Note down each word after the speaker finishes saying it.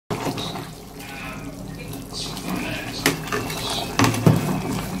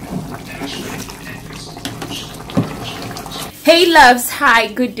Hey loves,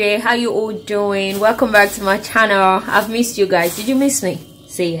 hi, good day, how you all doing? Welcome back to my channel. I've missed you guys. Did you miss me?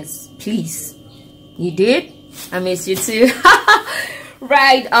 Say yes, please. You did? I miss you too.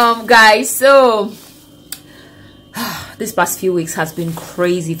 Right, guys, so this past few weeks has been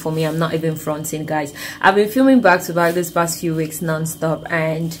crazy for me. I'm not even fronting, guys. I've been filming back to back this past few weeks non-stop,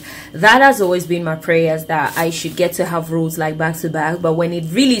 and that has always been my prayers, that I should get to have roles like back to back. But when it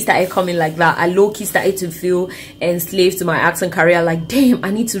really started coming like that, I low-key started to feel enslaved to my acting career, like damn, I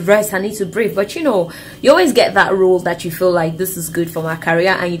need to rest, I need to breathe. But you know, you always get that role that you feel like this is good for my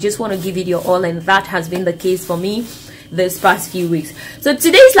career and you just want to give it your all, and that has been the case for me this past few weeks. So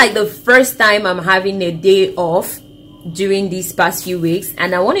today's like the first time I'm having a day off during these past few weeks,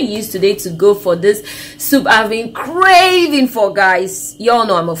 and I want to use today to go for this soup I've been craving for, guys. Y'all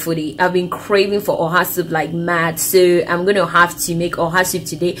know I'm a foodie. I've been craving for oha soup like mad, so I'm gonna have to make oha soup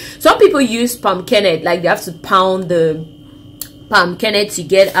today. Some people use pumpkin, like they have to pound the pumpkin to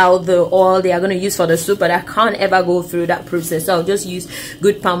get out the oil they are going to use for the soup, but I can't ever go through that process, so I'll just use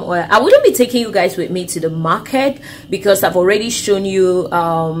good palm oil. I wouldn't be taking you guys with me to the market because I've already shown you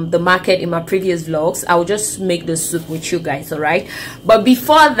the market in my previous vlogs. I'll just make the soup with you guys, all right? But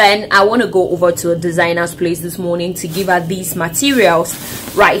before then, I want to go over to a designer's place this morning to give her these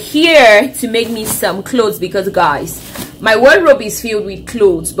materials right here to make me some clothes, because guys, my wardrobe is filled with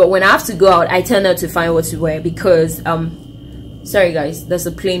clothes, but when I have to go out, I tend not to find what to wear because sorry guys, there's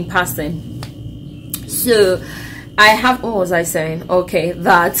a plane passing. So I have, what was I saying? Okay,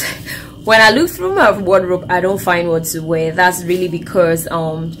 that when I look through my wardrobe, I don't find what to wear. That's really because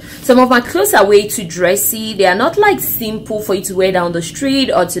some of my clothes are way too dressy. They are not like simple for you to wear down the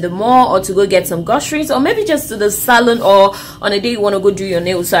street or to the mall or to go get some groceries, or maybe just to the salon, or on a day you want to go do your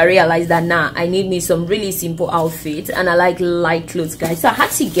nails. So I realized that nah, I need me some really simple outfits, and I like light clothes, guys. So I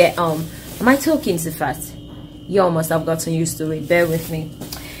had to get am I talking too fast? Y'all must have gotten used to it, bear with me.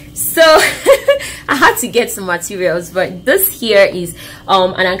 So I had to get some materials, but this here is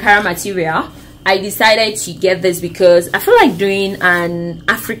an Ankara material. I decided to get this because I feel like doing an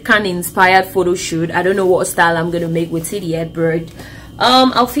African inspired photo shoot. I don't know what style I'm gonna make with it yet, but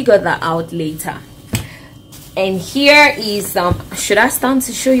I'll figure that out later. And here is should I stand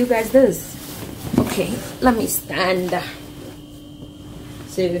to show you guys this? Okay, let me stand.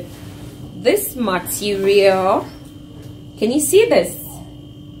 So this material, can you see this?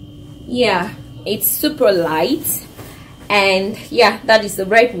 Yeah, it's super light, and yeah, that is the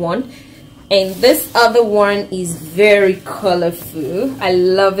red one, and this other one is very colorful. I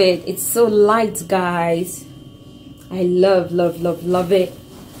love it. It's so light, guys. I love it.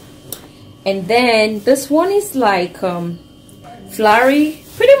 And then this one is like flowery.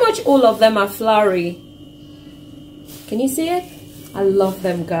 Pretty much all of them are flowery. Can you see it? I love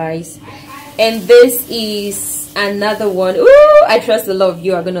them, guys. And this is another one. Ooh, I trust a lot of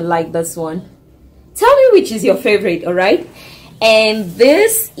you are gonna like this one. Tell me which is your favorite, all right? And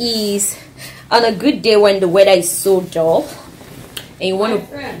this is on a good day when the weather is so dull and you want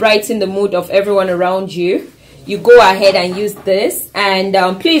to brighten the mood of everyone around you. You go ahead and use this. And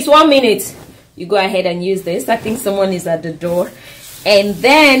please, 1 minute. You go ahead and use this. I think someone is at the door. And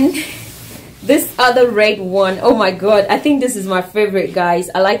then this other red one, oh my god, I think this is my favorite, guys.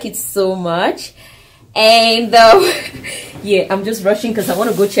 I like it so much. And yeah, I'm just rushing because I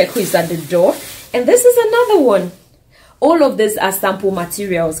want to go check who is at the door. And this is another one. All of these are sample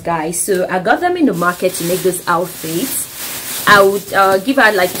materials, guys, so I got them in the market to make this outfit. I would give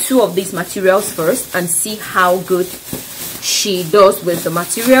her like 2 of these materials first and see how good she does with the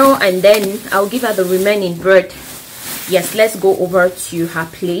material, and then I'll give her the remaining bread. Yes, let's go over to her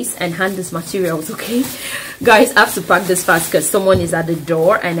place and hand these materials, okay? Guys, I have to pack this fast because someone is at the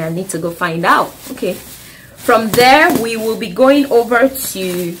door and I need to go find out. Okay. From there, we will be going over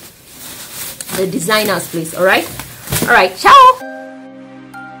to the designer's place, all right? All right, ciao.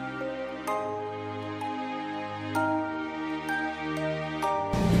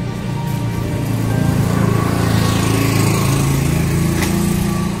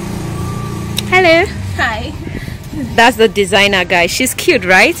 Hello. Hi. That's the designer, guys. She's cute,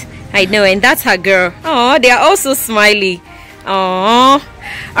 right? I know, and that's her girl. Oh, they are also smiley. Oh,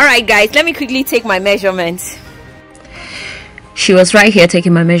 all right, guys, let me quickly take my measurements. She was right here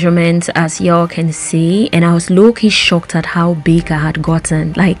taking my measurements, as y'all can see, and I was low-key shocked at how big I had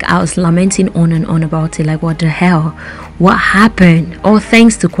gotten. Like, I was lamenting on and on about it, like, what the hell, what happened? All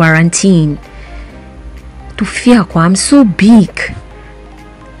thanks to quarantine. To fear, I'm so big.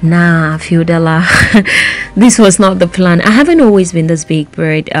 Nah, Fiodella, this was not the plan. I haven't always been this big,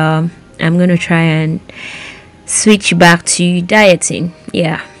 but I'm gonna try and switch back to dieting.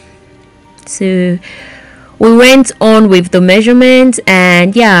 Yeah, so we went on with the measurements,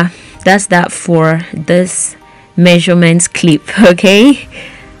 and yeah, that's that for this measurements clip. Okay,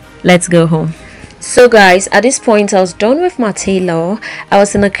 let's go home. So guys, at this point I was done with my tailor. I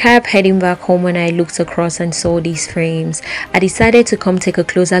was in a cab heading back home when I looked across and saw these frames. I decided to come take a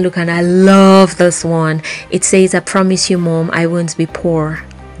closer look, and I love this one. It says, "I promise you, mom, I won't be poor."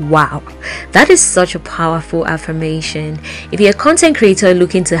 Wow, that is such a powerful affirmation. If you're a content creator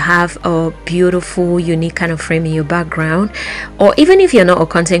looking to have a beautiful, unique kind of frame in your background, or even if you're not a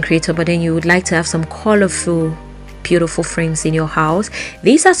content creator but then you would like to have some colorful, beautiful frames in your house,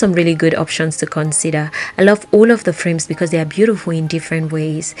 these are some really good options to consider. I love all of the frames because they are beautiful in different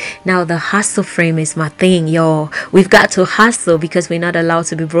ways. Now the hustle frame is my thing, y'all. We've got to hustle because we're not allowed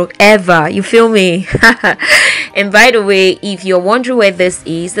to be broke ever, you feel me? And by the way, if you're wondering where this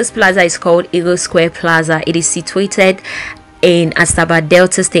plaza is called Eagle Square Plaza. It is situated in Asaba,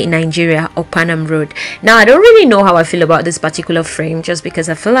 Delta State, Nigeria, Okpanam Road. Now I don't really know how I feel about this particular frame, just because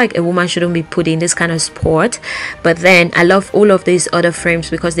I feel like a woman shouldn't be put in this kind of sport, but then I love all of these other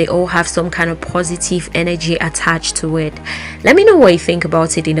frames because they all have some kind of positive energy attached to it. Let me know what you think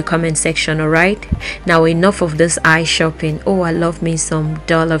about it in the comment section. All right, now enough of this eye shopping. Oh, I love me some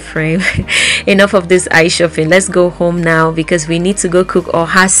dollar frame. Enough of this eye shopping. Let's go home now because we need to go cook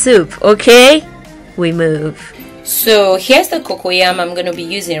oha soup. Okay, we move. So here's the cocoyam I'm going to be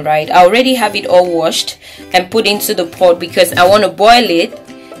using, right? I already have it all washed and put into the pot because I want to boil it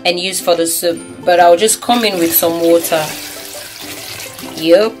and use for the soup, but I'll just come in with some water.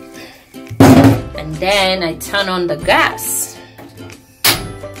 Yep. And then I turn on the gas.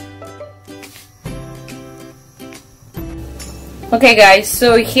 Okay guys,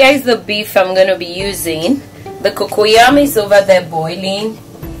 so here's the beef I'm going to be using. The cocoyam is over there boiling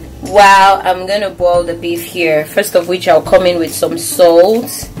while I'm gonna boil the beef here. First of which I'll come in with some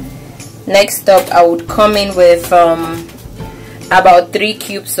salt. Next up I would come in with about 3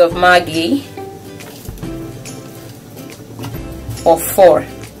 cubes of Maggi, or 4,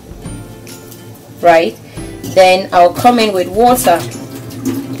 right? Then I'll come in with water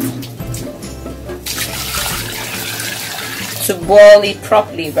to boil it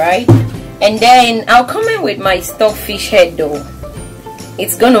properly, right? And then I'll come in with my stockfish head though.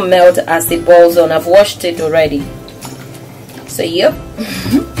 It's gonna melt as it boils on. I've washed it already. So yep.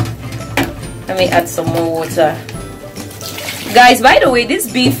 Let me add some more water. Guys, by the way, this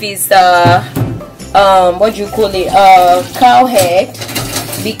beef is what do you call it? Cow head,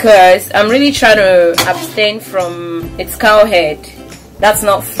 because I'm really trying to abstain from it's cow head. That's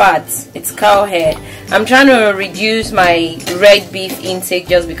not fat, it's cow head. I'm trying to reduce my red beef intake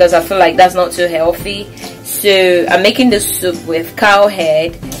just because I feel like that's not too healthy. So I'm making the soup with cow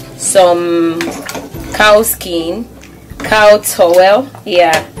head, some cow skin, cow towel.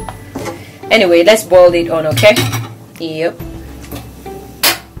 Yeah. Anyway, let's boil it on, okay? Yep.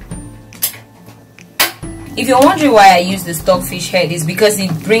 If you're wondering why I use the stockfish head, is because it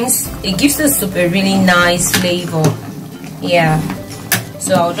gives the soup a really nice flavor. Yeah.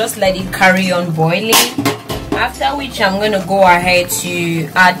 So I'll just let it carry on boiling. After which I'm gonna go ahead to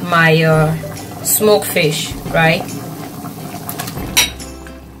add my smoked fish, right?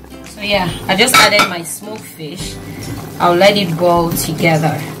 So yeah, I just added my smoked fish. I'll let it boil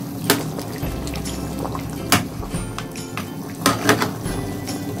together.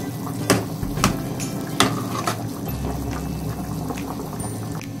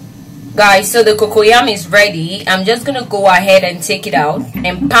 Guys, so the cocoyam is ready. I'm just gonna go ahead and take it out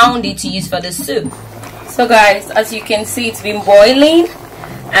and pound it to use for the soup. So guys, as you can see, it's been boiling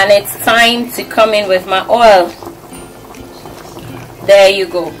and it's time to come in with my oil. There you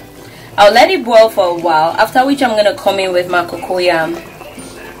go. I'll let it boil for a while, after which I'm gonna come in with my cocoyam.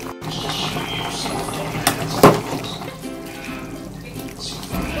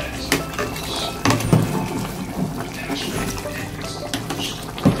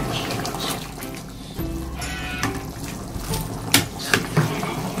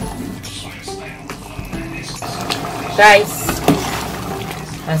 Guys,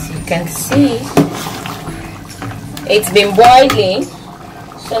 as you can see, it's been boiling.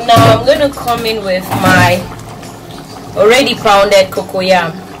 So now I'm going to come in with my already pounded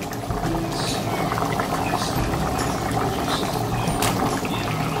cocoyam.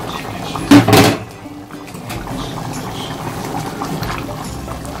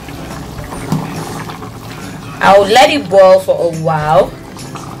 I'll let it boil for a while,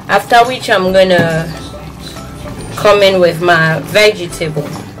 after which I'm going to come in with my vegetable,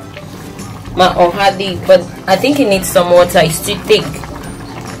 my ohadi, but I think it needs some water, it's too thick.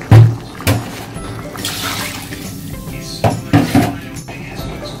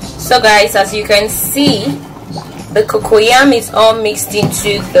 So guys, as you can see, The cocoyam is all mixed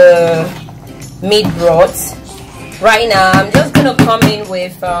into the meat broth. Right now I'm just gonna come in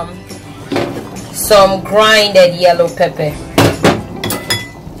with some grinded yellow pepper.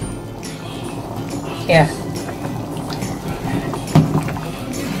 Yeah.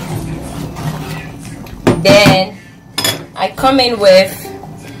 Then I come in with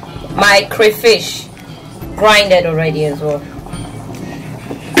my crayfish, grinded already as well.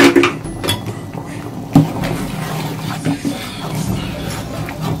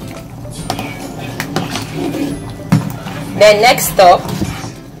 Then next up,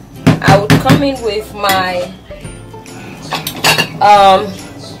 I would come in with my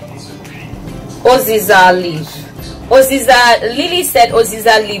Oziza leaf. Lily said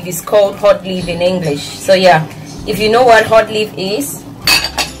Oziza leaf is called hot leaf in English. So yeah, if you know what hot leaf is,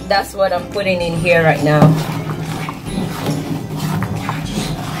 that's what I'm putting in here right now.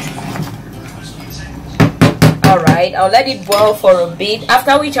 Alright, I'll let it boil for a bit,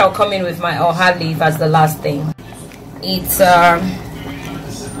 after which I'll come in with my oha leaf as the last thing. It's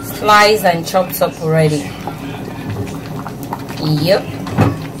sliced and chopped up already. Yep.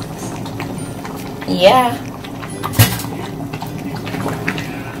 Yeah.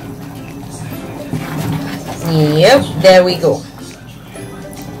 Yep, there we go.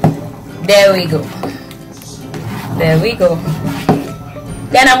 There we go. There we go.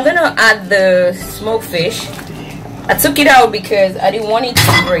 Then I'm gonna add the smoked fish. I took it out because I didn't want it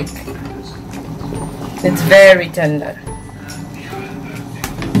to break. It's very tender.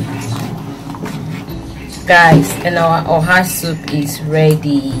 Guys, and our oha soup is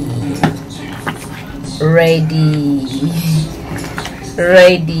ready. Ready.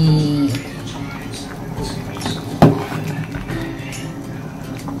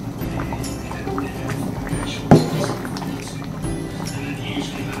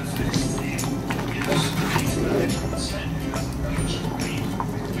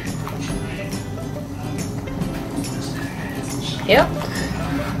 Yep,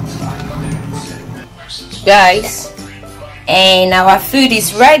 guys, and our food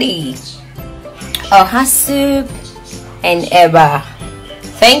is ready. Oha soup and eba.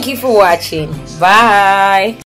 Thank you for watching. Bye.